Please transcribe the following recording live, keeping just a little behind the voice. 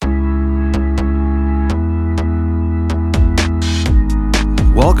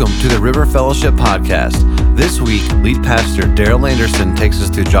Welcome to the River Fellowship Podcast. This week, lead pastor Daryl Anderson takes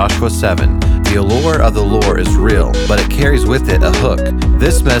us through Joshua 7. The allure of the lure is real, but it carries with it a hook.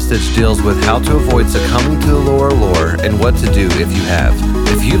 This message deals with how to avoid succumbing to the lure and what to do if you have.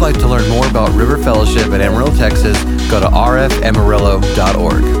 If you'd like to learn more about River Fellowship in Amarillo, Texas, go to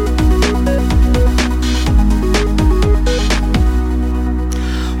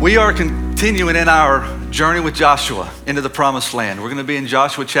rfamarillo.org. We are continuing in our journey with Joshua into the promised land. We're going to be in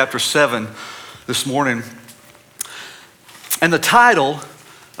Joshua chapter 7 this morning. And the title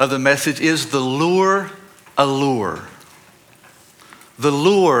of the message is The Lure Allure. The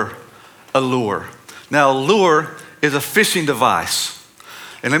Lure Allure. Now, lure is a fishing device.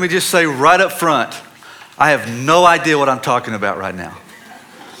 And let me just say right up front, I have no idea what I'm talking about right now.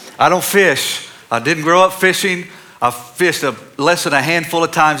 I don't fish. I didn't grow up fishing. I've fished less than a handful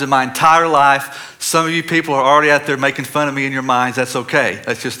of times in my entire life. Some of you people are already out there making fun of me in your minds. That's okay.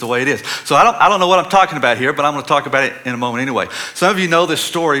 That's just the way it is. So I don't know what I'm talking about here, but I'm going to talk about it in a moment anyway. Some of you know this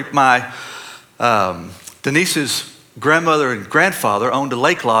story. My Denise's grandmother and grandfather owned a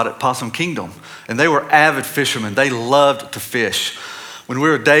lake lot at Possum Kingdom, and they were avid fishermen. They loved to fish. When we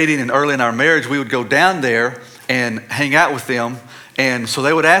were dating and early in our marriage, we would go down there and hang out with them. And so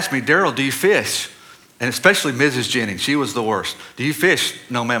they would ask me, Daryl, do you fish? And especially Mrs. Jennings, she was the worst. Do you fish?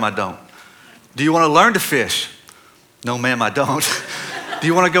 No, ma'am, I don't. Do you want to learn to fish? No, ma'am, I don't. Do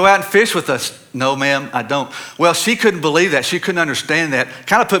you want to go out and fish with us? No, ma'am, I don't. Well, she couldn't believe that. She couldn't understand that.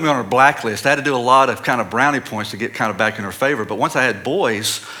 Kind of put me on her blacklist. I had to do a lot of kind of brownie points to get kind of back in her favor. But once I had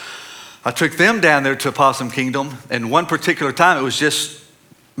boys, I took them down there to Possum Kingdom. And one particular time, it was just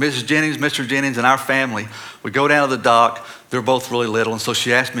Mrs. Jennings, Mr. Jennings, and our family. We go down to the dock. They're both really little. And so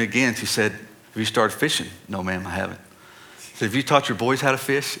she asked me again. She said, have you started fishing? No, ma'am, I haven't. She said, have you taught your boys how to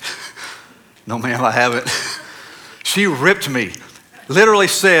fish? No, ma'am, I haven't. She ripped me. Literally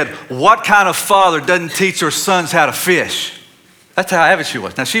said, what kind of father doesn't teach their sons how to fish? That's how avid she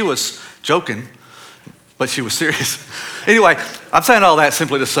was. Now, she was joking, but she was serious. Anyway, I'm saying all that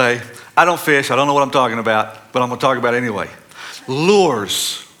simply to say, I don't fish. I don't know what I'm talking about, but I'm going to talk about it anyway.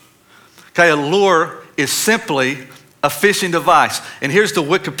 Lures. Okay, a lure is simply a fishing device. And here's the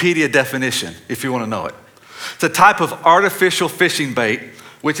Wikipedia definition, if you want to know it. It's a type of artificial fishing bait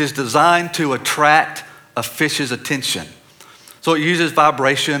which is designed to attract a fish's attention. So it uses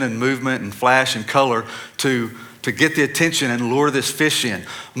vibration and movement and flash and color to get the attention and lure this fish in.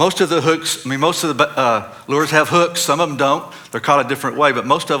 Most of the lures have hooks. Some of them don't. They're caught a different way, but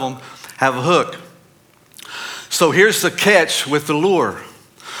most of them have a hook. So here's the catch with the lure.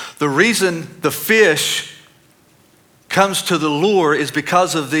 The reason the fish comes to the lure is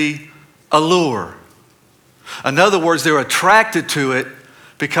because of the allure. In other words, they're attracted to it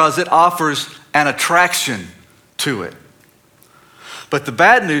because it offers an attraction to it. But the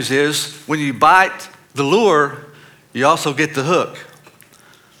bad news is when you bite the lure, you also get the hook.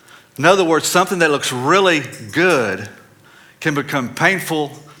 In other words, something that looks really good can become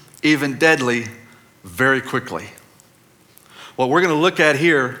painful, even deadly, very quickly. What we're going to look at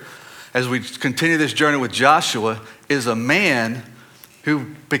here as we continue this journey with Joshua is a man who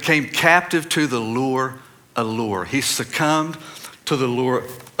became captive to the lure allure. He succumbed to the lure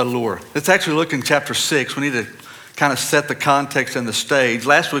allure. Let's actually look in chapter 6. We need to kind of set the context and the stage.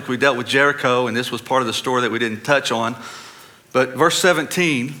 Last week we dealt with Jericho, and this was part of the story that we didn't touch on. But verse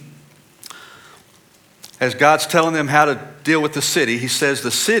 17, as God's telling them how to deal with the city, he says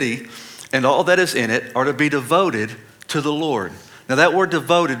the city and all that is in it are to be devoted to the Lord. Now that word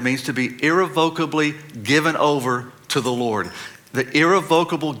devoted means to be irrevocably given over to the Lord. The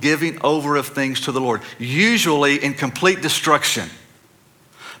irrevocable giving over of things to the Lord, usually in complete destruction.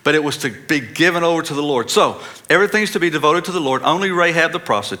 But it was to be given over to the Lord. So everything's to be devoted to the Lord. Only Rahab the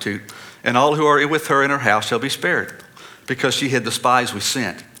prostitute and all who are with her in her house shall be spared, because she hid the spies we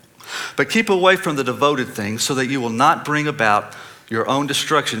sent. But keep away from the devoted things so that you will not bring about your own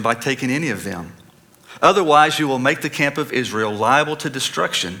destruction by taking any of them. Otherwise, you will make the camp of Israel liable to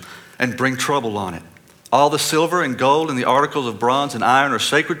destruction and bring trouble on it. All the silver and gold and the articles of bronze and iron are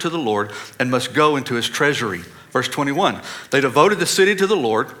sacred to the Lord and must go into his treasury. Verse 21, they devoted the city to the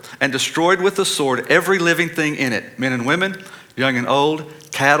Lord and destroyed with the sword every living thing in it, men and women, young and old,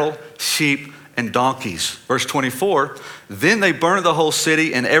 cattle, sheep, and donkeys. Verse 24, then they burned the whole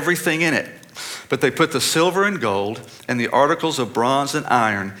city and everything in it. But they put the silver and gold and the articles of bronze and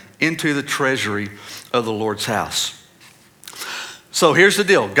iron into the treasury of the Lord's house. So here's the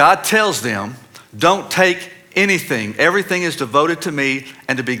deal. God tells them, don't take anything. Everything is devoted to me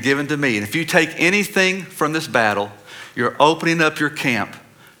and to be given to me. And if you take anything from this battle, you're opening up your camp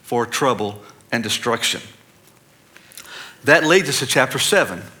for trouble and destruction. That leads us to chapter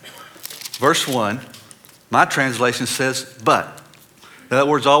 7. Verse 1, my translation says, but. In other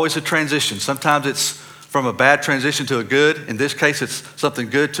words, always a transition. Sometimes it's from a bad transition to a good. In this case, it's something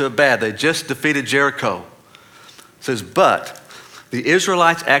good to a bad. They just defeated Jericho. It says, but the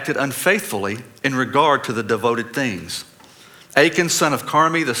Israelites acted unfaithfully in regard to the devoted things. Achan, son of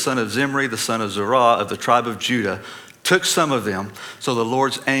Carmi, the son of Zimri, the son of Zerah of the tribe of Judah, took some of them, so the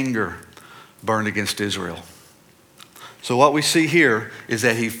Lord's anger burned against Israel. So what we see here is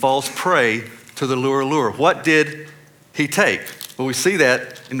that he falls prey to the lure. What did he take? Well, we see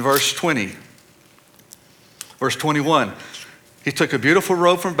that in verse 20. Verse 21, he took a beautiful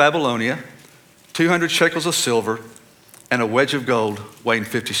robe from Babylonia, 200 shekels of silver, and a wedge of gold weighing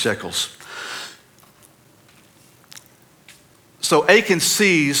 50 shekels. So Achan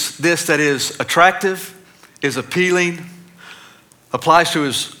sees this that is attractive, is appealing, applies to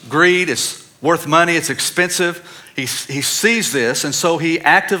his greed, it's worth money, it's expensive. He sees this, and so he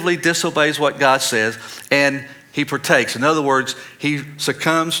actively disobeys what God says, and he partakes. In other words, he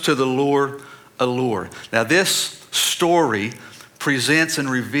succumbs to the allure. Now, this story presents and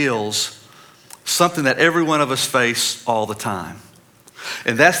reveals something that every one of us face all the time.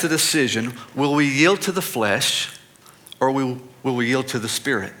 And that's the decision, will we yield to the flesh or will we yield to the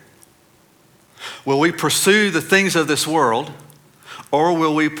Spirit? Will we pursue the things of this world or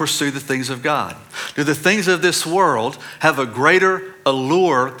will we pursue the things of God? Do the things of this world have a greater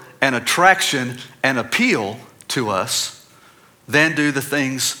allure and attraction and appeal to us than do the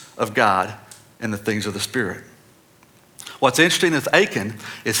things of God and the things of the Spirit? What's interesting with Achan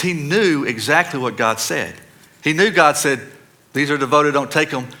is he knew exactly what God said. He knew God said, these are devoted, don't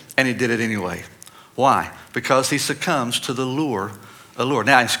take them, and he did it anyway. Why? Because he succumbs to the allure.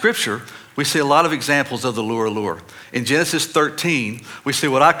 Now, in Scripture, we see a lot of examples of the allure. In Genesis 13, we see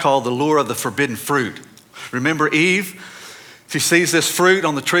what I call the lure of the forbidden fruit. Remember Eve? She sees this fruit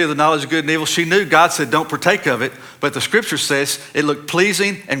on the tree of the knowledge of good and evil. She knew God said, don't partake of it. But the Scripture says it looked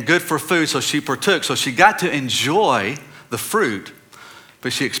pleasing and good for food, so she partook. So she got to enjoy the fruit,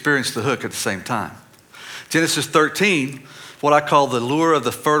 but she experienced the hook at the same time. Genesis 13, what I call the lure of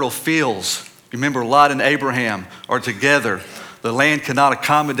the fertile fields. Remember, Lot and Abraham are together. The land cannot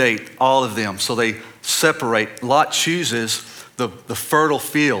accommodate all of them, so they separate. Lot chooses the fertile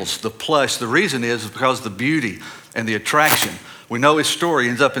fields, the plush. The reason is because of the beauty and the attraction. We know his story. He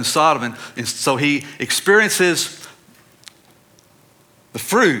ends up in Sodom, and so he experiences the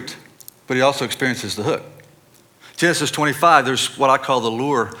fruit, but he also experiences the hook. Genesis 25, there's what I call the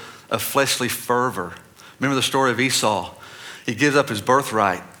lure of fleshly fervor. Remember the story of Esau? He gives up his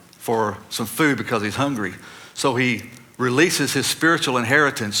birthright for some food because he's hungry. So he releases his spiritual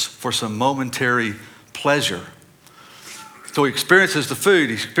inheritance for some momentary pleasure. So he experiences the food,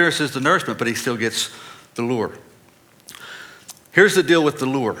 he experiences the nourishment, but he still gets the lure. Here's the deal with the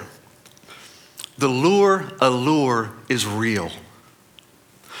lure. The allure is real.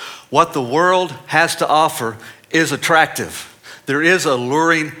 What the world has to offer is attractive. There is a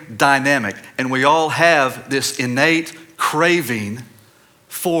luring dynamic, and we all have this innate craving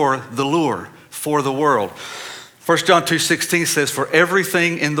for the lure, for the world. 1 John 2:16 says, for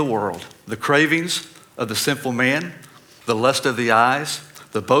everything in the world, the cravings of the sinful man, the lust of the eyes,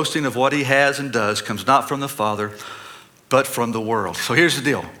 the boasting of what he has and does comes not from the Father, but from the world. So here's the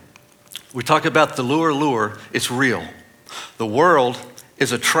deal. We talk about the lure, it's real. The world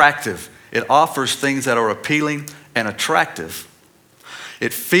is attractive. It offers things that are appealing and attractive.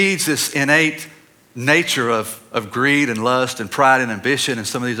 It feeds this innate nature of greed and lust and pride and ambition and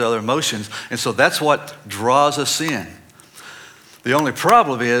some of these other emotions. And so that's what draws us in. The only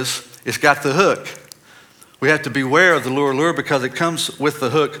problem is it's got the hook. We have to beware of the lure because it comes with the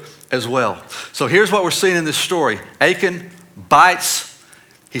hook as well. So here's what we're seeing in this story. Achan bites.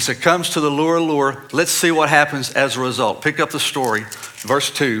 He succumbs to the lure. Let's see what happens as a result. Pick up the story. Verse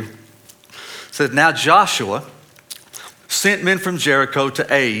 2 says, now Joshua sent men from Jericho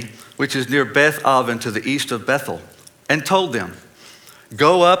to Ai, which is near Beth Aven to the east of Bethel, and told them,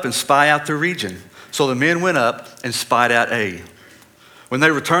 go up and spy out the region. So the men went up and spied out Ai. When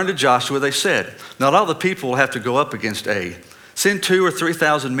they returned to Joshua, they said, not all the people will have to go up against Ai. Send 2,000 or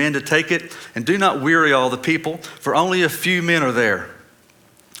 3,000 men to take it, and do not weary all the people, for only a few men are there.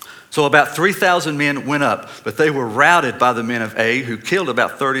 So about 3,000 men went up, but they were routed by the men of Ai, who killed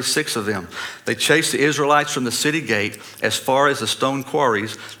about 36 of them. They chased the Israelites from the city gate as far as the stone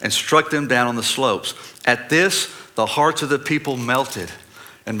quarries and struck them down on the slopes. At this, the hearts of the people melted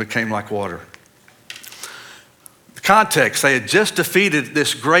and became like water. The context, they had just defeated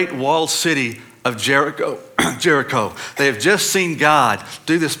this great walled city of Jericho. They have just seen God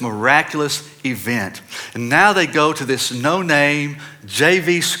do this miraculous event. And now they go to this no-name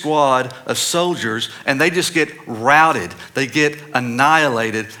JV squad of soldiers and they just get routed. They get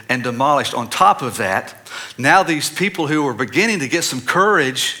annihilated and demolished. On top of that, now these people who were beginning to get some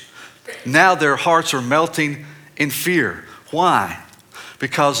courage, now their hearts are melting in fear. Why?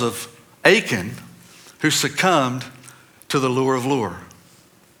 Because of Achan, who succumbed to the lure of lure.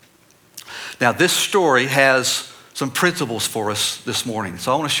 Now, this story has some principles for us this morning.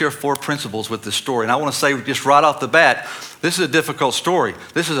 So I want to share 4 principles with this story. And I want to say just right off the bat, this is a difficult story.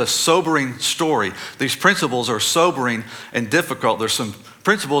 This is a sobering story. These principles are sobering and difficult. There's some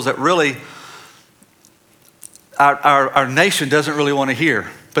principles that really our nation doesn't really want to hear,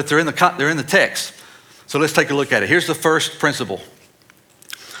 but they're in the text. So let's take a look at it. Here's the first principle.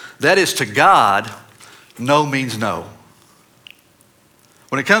 That is, to God, no means no.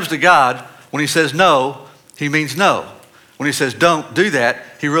 When it comes to God, when he says no, he means no. When he says don't do that,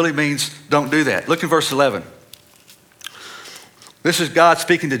 he really means don't do that. Look in verse 11. This is God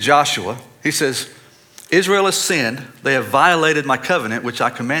speaking to Joshua. He says, Israel has sinned. They have violated my covenant, which I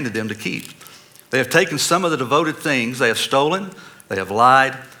commanded them to keep. They have taken some of the devoted things. They have stolen, they have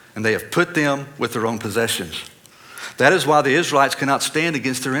lied, and they have put them with their own possessions. That is why the Israelites cannot stand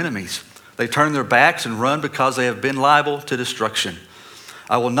against their enemies. They turn their backs and run because they have been liable to destruction.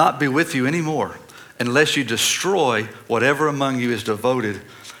 I will not be with you anymore unless you destroy whatever among you is devoted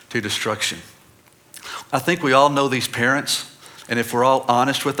to destruction. I think we all know these parents, and if we're all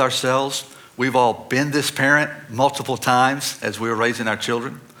honest with ourselves, we've all been this parent multiple times as we were raising our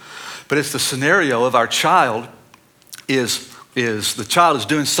children. But it's the scenario of our child is the child is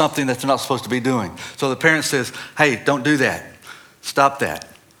doing something that they're not supposed to be doing. So the parent says, hey, don't do that. Stop that.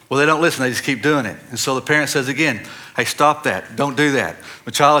 Well, they don't listen. They just keep doing it. And so the parent says again, hey, stop that. Don't do that.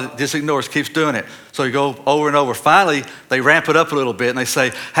 The child just ignores, keeps doing it. So you go over and over. Finally, they ramp it up a little bit and they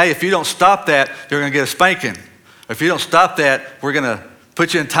say, hey, if you don't stop that, you're going to get a spanking. If you don't stop that, we're going to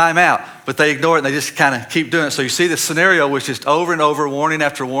put you in timeout. But they ignore it and they just kind of keep doing it. So you see this scenario which is over and over, warning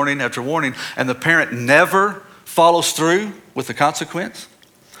after warning after warning, and the parent never follows through with the consequence.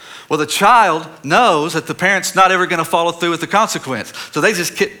 Well, the child knows that the parent's not ever going to follow through with the consequence. So they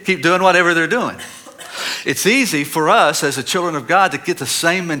just keep doing whatever they're doing. It's easy for us as the children of God to get the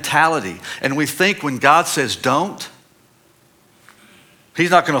same mentality. And we think when God says don't,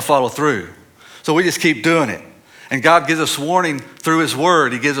 he's not going to follow through. So we just keep doing it. And God gives us warning through his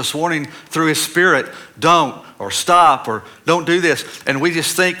word. He gives us warning through his spirit. Don't, or stop, or don't do this. And we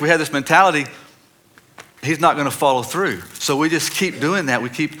just think we have this mentality, he's not going to follow through. So we just keep doing that. We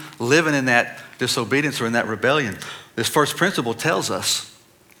keep living in that disobedience or in that rebellion. This first principle tells us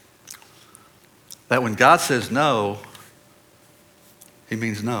that when God says no, he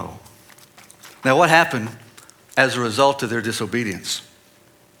means no. Now, what happened as a result of their disobedience?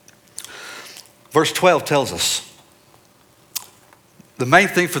 Verse 12 tells us the main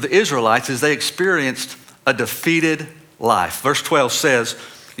thing for the Israelites is they experienced a defeated life. Verse 12 says,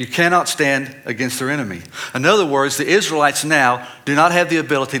 you cannot stand against their enemy. In other words, the Israelites now do not have the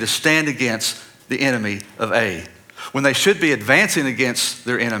ability to stand against the enemy of A. When they should be advancing against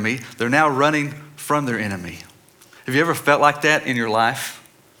their enemy, they're now running from their enemy. Have you ever felt like that in your life?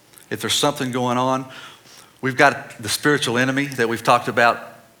 If there's something going on, we've got the spiritual enemy that we've talked about.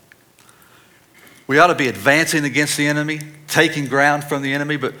 We ought to be advancing against the enemy, taking ground from the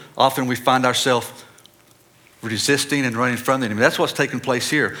enemy, but often we find ourselves resisting and running from the enemy. That's what's taking place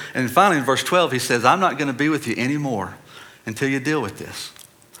here. And finally in verse 12, he says, I'm not going to be with you anymore until you deal with this.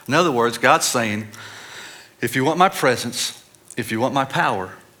 In other words, God's saying, if you want my presence, if you want my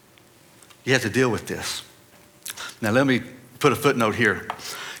power, you have to deal with this. Now let me put a footnote here.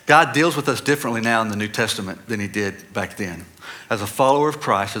 God deals with us differently now in the New Testament than he did back then. As a follower of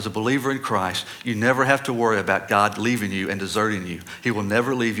Christ, as a believer in Christ, you never have to worry about God leaving you and deserting you. He will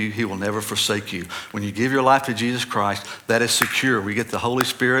never leave you. He will never forsake you. When you give your life to Jesus Christ, that is secure. We get the Holy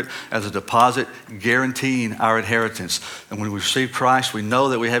Spirit as a deposit guaranteeing our inheritance. And when we receive Christ, we know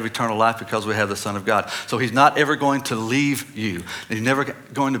that we have eternal life because we have the Son of God. So he's not ever going to leave you. He's never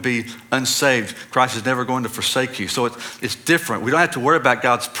going to be unsaved. Christ is never going to forsake you. So it's different. We don't have to worry about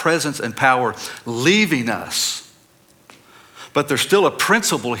God's presence and power leaving us. But there's still a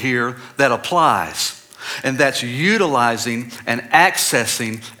principle here that applies, and that's utilizing and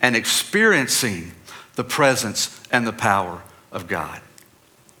accessing and experiencing the presence and the power of God.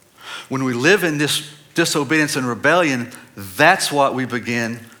 When we live in this disobedience and rebellion, that's what we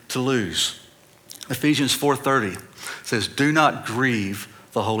begin to lose. Ephesians 4:30 says, do not grieve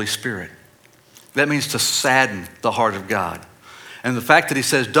the Holy Spirit. That means to sadden the heart of God. And the fact that he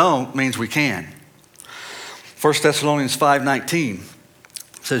says don't means we can. 1 Thessalonians 5:19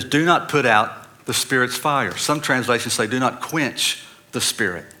 says, do not put out the Spirit's fire. Some translations say, do not quench the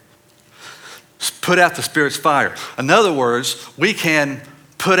Spirit. Put out the Spirit's fire. In other words, we can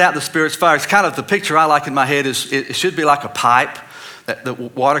put out the Spirit's fire. It's kind of the picture I like in my head is it should be like a pipe. That the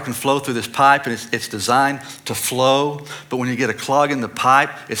water can flow through this pipe, and it's designed to flow. But when you get a clog in the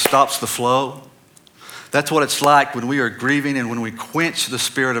pipe, it stops the flow. That's what it's like when we are grieving and when we quench the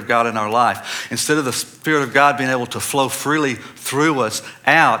Spirit of God in our life. Instead of the Spirit of God being able to flow freely through us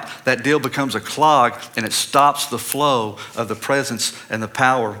out, that deal becomes a clog and it stops the flow of the presence and the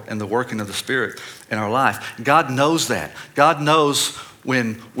power and the working of the Spirit in our life. God knows that. God knows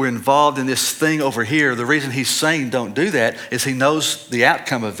when we're involved in this thing over here, the reason he's saying don't do that is he knows the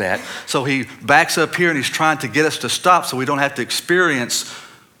outcome of that. So he backs up here and he's trying to get us to stop so we don't have to experience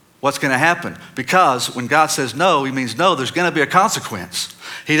what's going to happen. Because when God says no, he means no, there's going to be a consequence.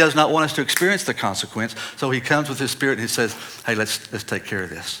 He does not want us to experience the consequence. So he comes with his Spirit and he says, hey, let's take care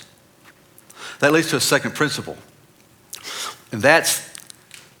of this. That leads to a second principle. And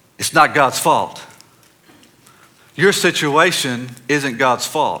it's not God's fault. Your situation isn't God's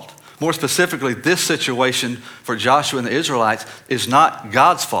fault. More specifically, this situation for Joshua and the Israelites is not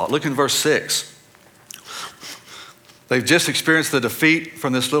God's fault. Look in verse 6. They've just experienced the defeat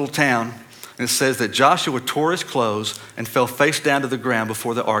from this little town. And it says that Joshua tore his clothes and fell face down to the ground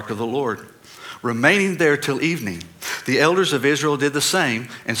before the ark of the Lord, remaining there till evening. The elders of Israel did the same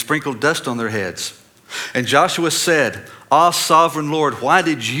and sprinkled dust on their heads. And Joshua said, Ah, sovereign Lord, why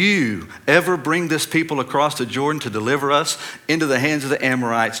did you ever bring this people across the Jordan to deliver us into the hands of the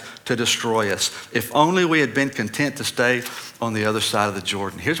Amorites to destroy us? If only we had been content to stay on the other side of the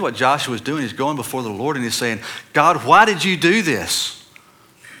Jordan. Here's what Joshua is doing. He's going before the Lord and he's saying, God, why did you do this?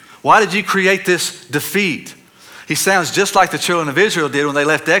 Why did you create this defeat? He sounds just like the children of Israel did when they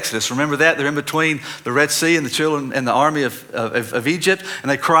left Exodus. Remember that? They're in between the Red Sea and the children and the army of Egypt. And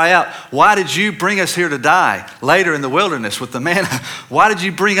they cry out, why did you bring us here to die later in the wilderness with the manna? Why did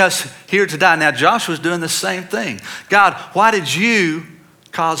you bring us here to die? Now Joshua's doing the same thing. God, why did you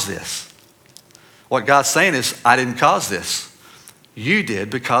cause this? What God's saying is, I didn't cause this. You did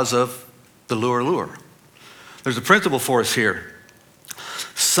because of the lure. There's a principle for us here.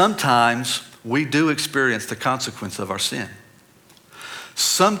 Sometimes we do experience the consequence of our sin.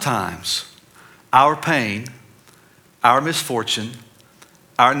 Sometimes our pain, our misfortune,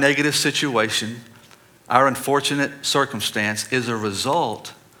 our negative situation, our unfortunate circumstance is a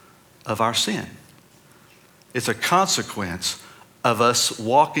result of our sin. It's a consequence of us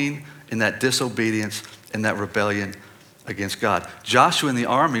walking in that disobedience and that rebellion against God. Joshua and the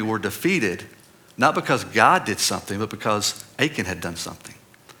army were defeated, not because God did something, but because Achan had done something.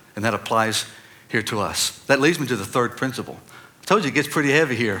 And that applies here to us. That leads me to the third principle. I told you it gets pretty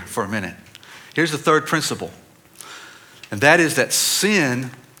heavy here for a minute. Here's the third principle. And that is that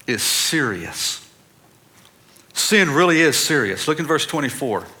sin is serious. Sin really is serious. Look in verse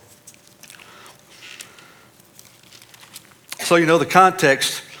 24. So you know the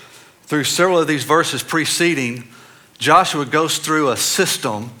context through several of these verses preceding, Joshua goes through a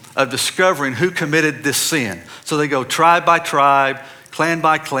system of discovering who committed this sin. So they go tribe by tribe, clan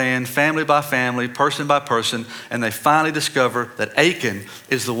by clan, family by family, person by person, and they finally discover that Achan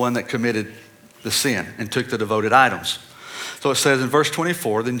is the one that committed the sin and took the devoted items. So it says in verse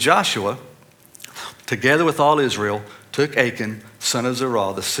 24, then Joshua, together with all Israel, took Achan, son of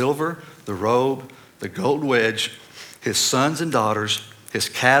Zerah, the silver, the robe, the gold wedge, his sons and daughters, his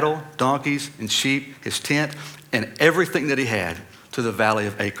cattle, donkeys, and sheep, his tent, and everything that he had to the valley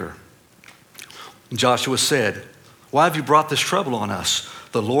of Achor. And Joshua said, why have you brought this trouble on us?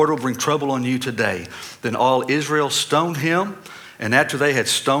 The Lord will bring trouble on you today. Then all Israel stoned him, and after they had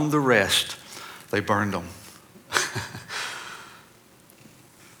stoned the rest, they burned them.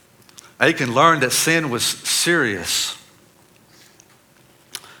 Achan learned that sin was serious.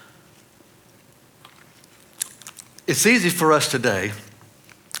 It's easy for us today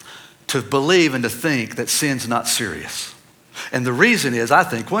to believe and to think that sin's not serious. And the reason is, I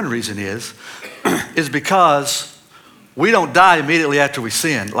think one reason is because we don't die immediately after we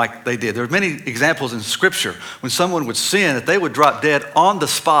sin like they did. There are many examples in Scripture when someone would sin that they would drop dead on the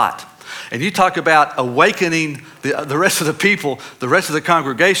spot. And you talk about awakening the rest of the people, the rest of the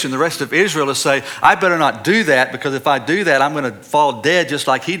congregation, the rest of Israel to say, I better not do that because if I do that, I'm going to fall dead just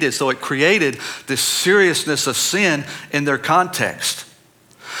like he did. So it created this seriousness of sin in their context.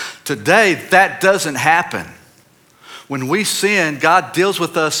 Today, that doesn't happen. When we sin, God deals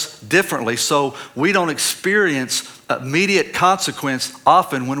with us differently, so we don't experience immediate consequence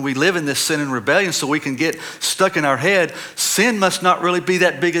often when we live in this sin and rebellion, so we can get stuck in our head. Sin must not really be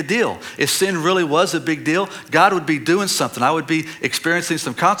that big a deal. If sin really was a big deal, God would be doing something. I would be experiencing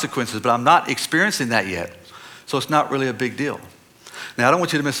some consequences, but I'm not experiencing that yet. So it's not really a big deal. Now, I don't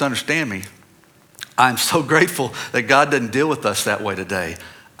want you to misunderstand me. I'm so grateful that God doesn't deal with us that way today.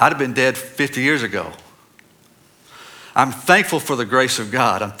 I'd have been dead 50 years ago. I'm thankful for the grace of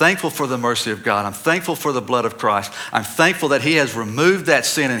God. I'm thankful for the mercy of God. I'm thankful for the blood of Christ. I'm thankful that He has removed that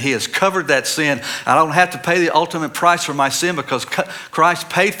sin and He has covered that sin. I don't have to pay the ultimate price for my sin because Christ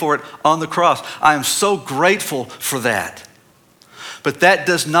paid for it on the cross. I am so grateful for that. But that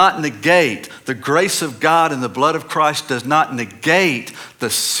does not negate the grace of God, and the blood of Christ does not negate the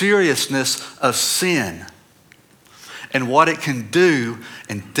seriousness of sin and what it can do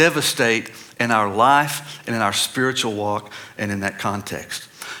and devastate in our life and in our spiritual walk and in that context.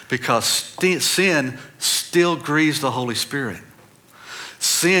 Because sin still grieves the Holy Spirit.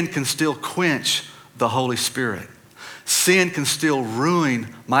 Sin can still quench the Holy Spirit. Sin can still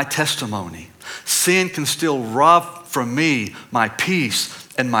ruin my testimony. Sin can still rob from me my peace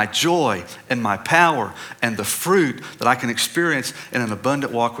and my joy and my power and the fruit that I can experience in an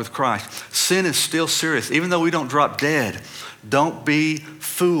abundant walk with Christ. Sin is still serious. Even though we don't drop dead, don't be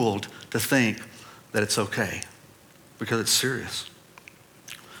fooled to think that it's okay, because it's serious.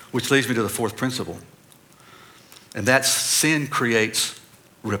 Which leads me to the fourth principle, and that's sin creates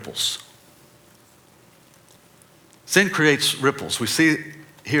ripples. Sin creates ripples. We see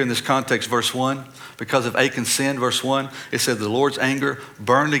here in this context, verse 1, because of Achan's sin, verse 1, it said the Lord's anger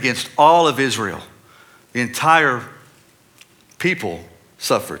burned against all of Israel. The entire people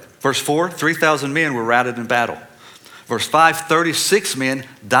suffered. Verse 4, 3,000 men were routed in battle. Verse 5, 36 men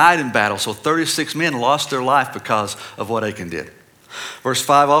died in battle. So 36 men lost their life because of what Achan did. Verse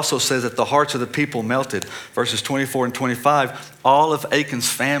 5 also says that the hearts of the people melted. Verses 24 and 25, all of Achan's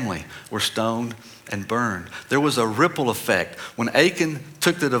family were stoned and burned. There was a ripple effect. When Achan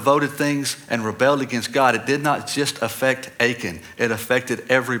took the devoted things and rebelled against God, it did not just affect Achan. It affected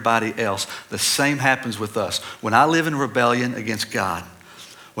everybody else. The same happens with us. When I live in rebellion against God,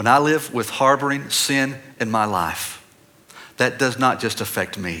 when I live with harboring sin in my life, that does not just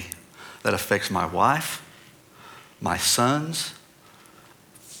affect me. That affects my wife, my sons,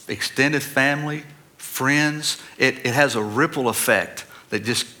 extended family, friends. It has a ripple effect that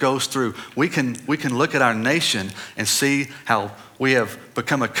just goes through. We can look at our nation and see how we have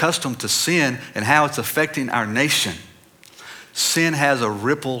become accustomed to sin and how it's affecting our nation. Sin has a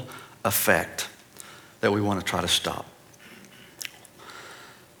ripple effect that we want to try to stop.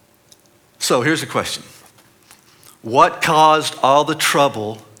 So here's the question. What caused all the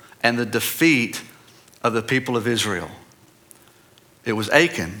trouble and the defeat of the people of Israel? It was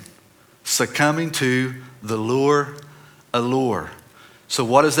Achan succumbing to the allure. So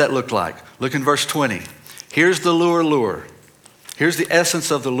what does that look like? Look in verse 20. Here's the allure. Here's the essence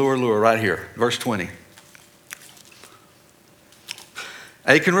of the allure right here. Verse 20.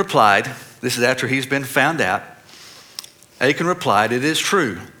 Achan replied, this is after he's been found out. Achan replied, "It is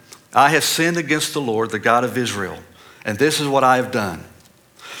true. I have sinned against the Lord, the God of Israel, and this is what I have done.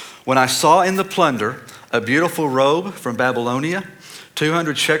 When I saw in the plunder a beautiful robe from Babylonia,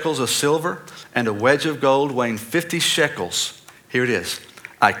 200 shekels of silver, and a wedge of gold weighing 50 shekels, here it is.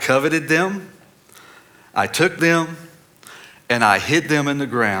 I coveted them, I took them, and I hid them in the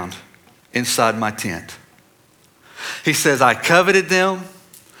ground inside my tent." He says, I coveted them,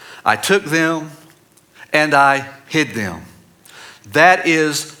 I took them, and I hid them. That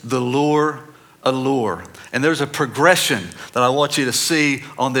is the allure. And there's a progression that I want you to see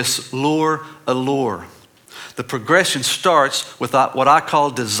on this allure. The progression starts with what I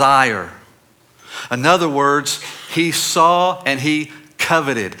call desire. In other words, he saw and he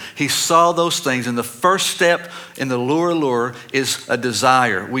coveted. He saw those things, and the first step in the allure is a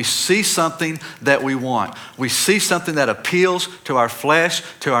desire. We see something that we want. We see something that appeals to our flesh,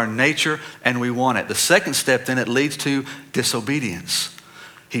 to our nature, and we want it. The second step then, it leads to disobedience.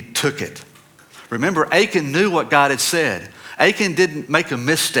 He took it. Remember, Achan knew what God had said. Achan didn't make a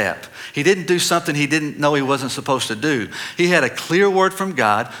misstep. He didn't do something he didn't know he wasn't supposed to do. He had a clear word from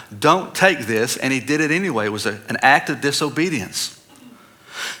God, don't take this, and he did it anyway. It was an act of disobedience.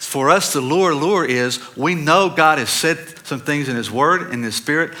 For us, the allure is we know God has said some things in his word, in his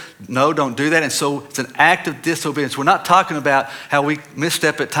spirit. No, don't do that. And so it's an act of disobedience. We're not talking about how we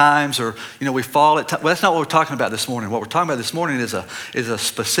misstep at times or, we fall at times. Well, that's not what we're talking about this morning. What we're talking about this morning is a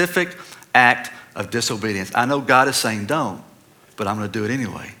specific act of disobedience. I know God is saying don't, but I'm going to do it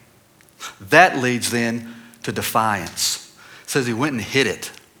anyway. That leads then to defiance. It says he went and hid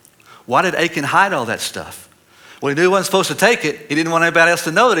it. Why did Achan hide all that stuff? Well, he knew he wasn't supposed to take it. He didn't want anybody else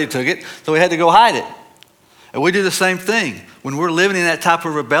to know that he took it, so he had to go hide it. And we do the same thing. When we're living in that type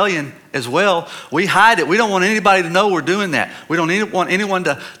of rebellion as well, we hide it. We don't want anybody to know we're doing that. We don't want anyone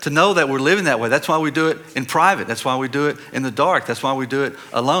to know that we're living that way. That's why we do it in private. That's why we do it in the dark. That's why we do it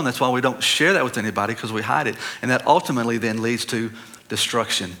alone. That's why we don't share that with anybody, because we hide it. And that ultimately then leads to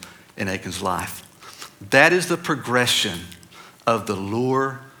destruction in Achan's life. That is the progression of the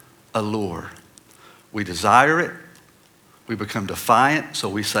allure. We desire it. We become defiant, so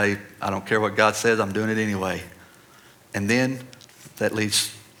we say, I don't care what God says, I'm doing it anyway. And then that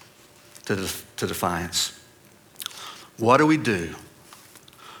leads to defiance. What do we do?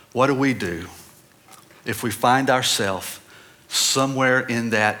 What do we do if we find ourselves somewhere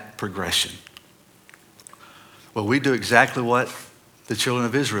in that progression? Well, we do exactly what the children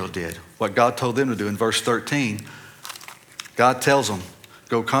of Israel did, what God told them to do in verse 13. God tells them,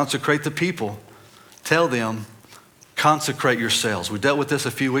 go consecrate the people. Tell them, consecrate yourselves. We dealt with this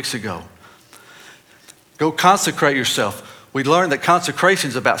a few weeks ago. Go consecrate yourself. We learned that consecration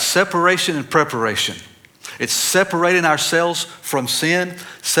is about separation and preparation. It's separating ourselves from sin,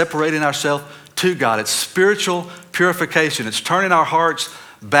 separating ourselves to God. It's spiritual purification. It's turning our hearts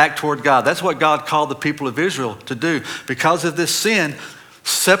back toward God. That's what God called the people of Israel to do. Because of this sin,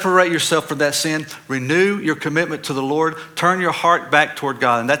 separate yourself from that sin, renew your commitment to the Lord, turn your heart back toward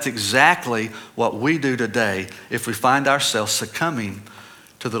God. And that's exactly what we do today if we find ourselves succumbing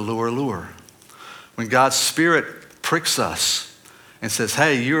to the allure. When God's Spirit pricks us and says,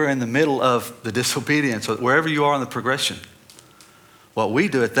 hey, you're in the middle of the disobedience, or wherever you are in the progression, what we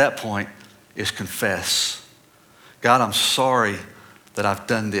do at that point is confess. God, I'm sorry that I've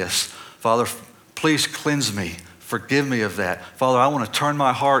done this. Father, please cleanse me. Forgive me of that. Father, I want to turn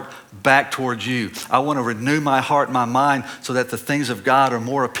my heart back towards you. I want to renew my heart and my mind so that the things of God are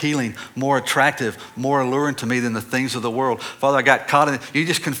more appealing, more attractive, more alluring to me than the things of the world. Father, I got caught in it. You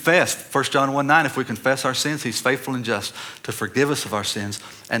just confessed. 1 John 1:9, if we confess our sins, he's faithful and just to forgive us of our sins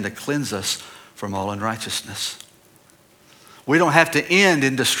and to cleanse us from all unrighteousness. We don't have to end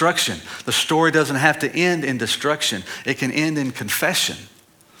in destruction. The story doesn't have to end in destruction. It can end in confession,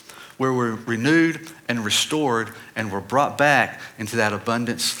 where we're renewed and restored and we're brought back into that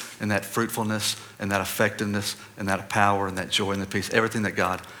abundance and that fruitfulness and that effectiveness and that power and that joy and the peace, everything that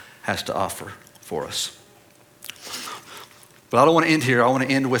God has to offer for us. But I don't want to end here. I want to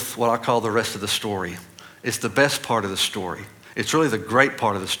end with what I call the rest of the story. It's the best part of the story. It's really the great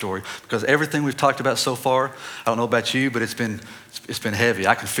part of the story, because everything we've talked about so far, I don't know about you, but it's been heavy.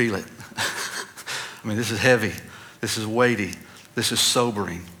 I can feel it. I mean, this is heavy. This is weighty. This is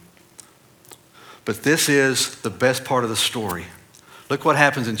sobering. But this is the best part of the story. Look what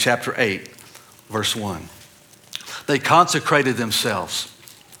happens in chapter 8, verse 1. They consecrated themselves.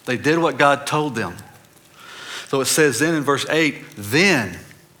 They did what God told them. So it says then in verse 8, then,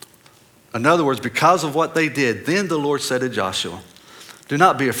 in other words, because of what they did, then the Lord said to Joshua, do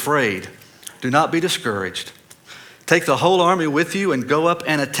not be afraid. Do not be discouraged. Take the whole army with you and go up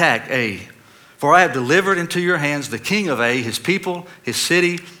and attack Ai. For I have delivered into your hands the king of Ai, his people, his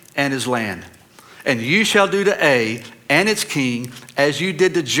city, and his land. And you shall do to Ai and its king as you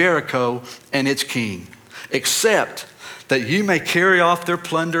did to Jericho and its king, except that you may carry off their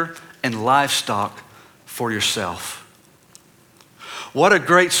plunder and livestock for yourself. What a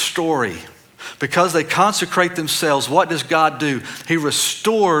great story. Because they consecrate themselves, what does God do? He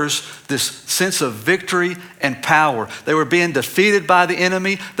restores this sense of victory and power. They were being defeated by the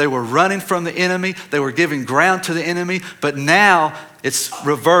enemy. They were running from the enemy. They were giving ground to the enemy. But now it's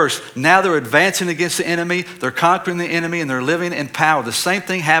reversed. Now they're advancing against the enemy. They're conquering the enemy and they're living in power. The same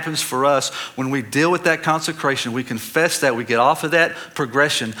thing happens for us when we deal with that consecration. We confess that. We get off of that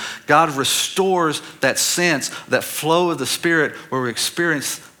progression. God restores that sense, that flow of the Spirit where we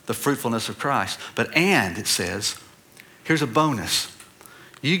experience the fruitfulness of Christ. But it says, here's a bonus.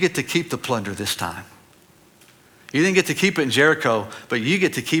 You get to keep the plunder this time. You didn't get to keep it in Jericho, but you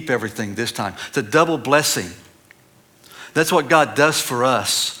get to keep everything this time. It's a double blessing. That's what God does for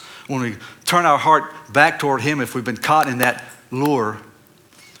us when we turn our heart back toward Him. If we've been caught in that lure,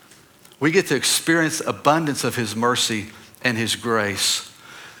 we get to experience abundance of His mercy and His grace.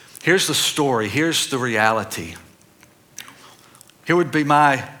 Here's the story. Here's the reality. Here would be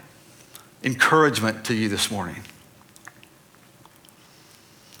my encouragement to you this morning.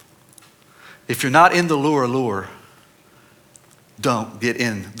 If you're not in the allure, don't get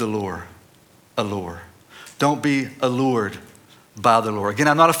in the allure. Don't be allured by the lure. Again,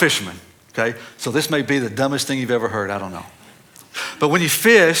 I'm not a fisherman, okay? So this may be the dumbest thing you've ever heard, I don't know. But when you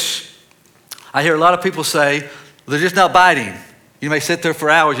fish, I hear a lot of people say, they're just not biting. You may sit there for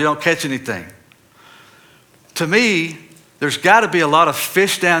hours, you don't catch anything. To me, there's got to be a lot of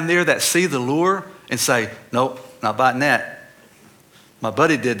fish down there that see the lure and say, nope, not biting that. My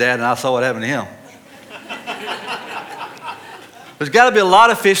buddy did that and I saw what happened to him. There's got to be a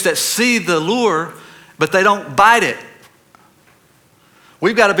lot of fish that see the lure, but they don't bite it.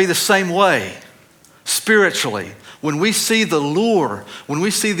 We've got to be the same way spiritually. When we see the lure, when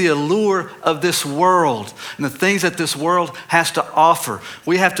we see the allure of this world and the things that this world has to offer,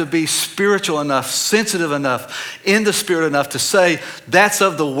 we have to be spiritual enough, sensitive enough, in the spirit enough to say, that's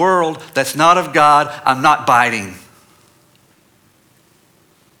of the world, that's not of God, I'm not biting.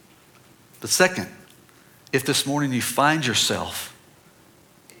 But second, if this morning you find yourself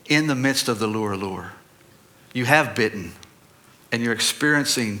in the midst of the lure, you have bitten and you're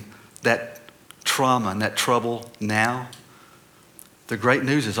experiencing that trauma and that trouble now, the great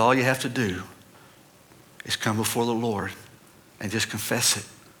news is all you have to do is come before the Lord and just confess it.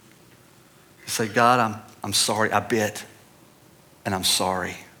 Say, God, I'm sorry, I bit, and I'm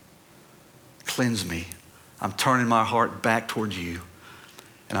sorry. Cleanse me. I'm turning my heart back toward you,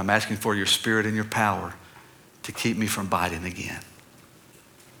 and I'm asking for your spirit and your power to keep me from biting again.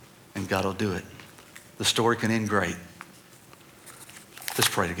 And God will do it. The story can end great. Let's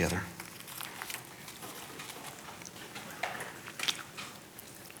pray together.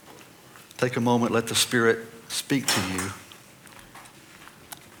 Take a moment, let the Spirit speak to you.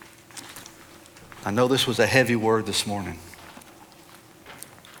 I know this was a heavy word this morning.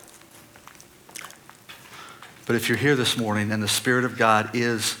 But if you're here this morning and the Spirit of God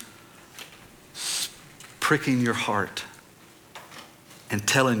is pricking your heart and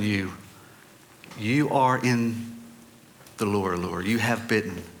telling you, you are in the lure, you have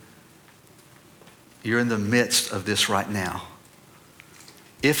bitten. You're in the midst of this right now.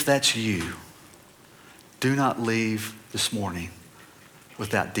 If that's you, do not leave this morning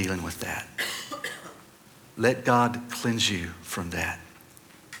without dealing with that. Let God cleanse you from that.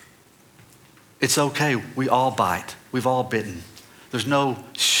 It's okay. We all bite. We've all bitten. There's no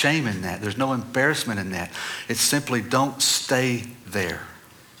shame in that. There's no embarrassment in that. It's simply don't stay there.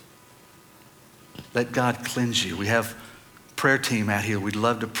 Let God cleanse you. We have a prayer team out here. We'd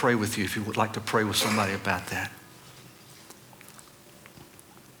love to pray with you if you would like to pray with somebody about that.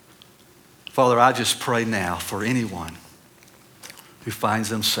 Father, I just pray now for anyone who finds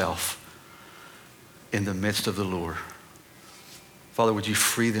themselves in the midst of the lure. Father, would you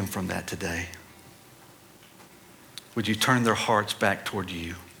free them from that today? Would you turn their hearts back toward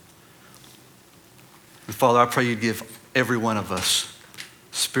you? And Father, I pray you'd give every one of us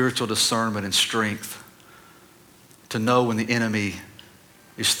spiritual discernment and strength to know when the enemy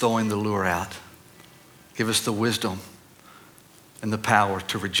is throwing the lure out. Give us the wisdom and the power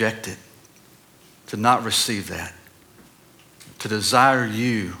to reject it, to not receive that, to desire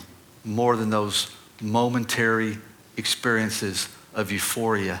you more than those momentary experiences of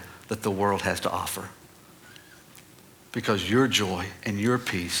euphoria that the world has to offer. Because your joy and your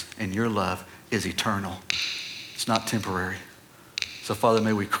peace and your love is eternal. It's not temporary. So Father,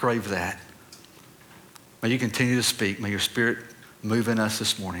 may we crave that. May you continue to speak. May your Spirit move in us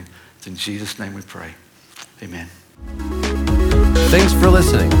this morning. It's in Jesus' name we pray. Amen. Thanks for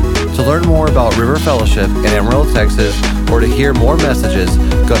listening. To learn more about River Fellowship in Amarillo, Texas, or to hear more messages,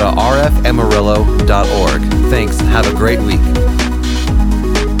 go to rfamarillo.org. Thanks. Have a great week.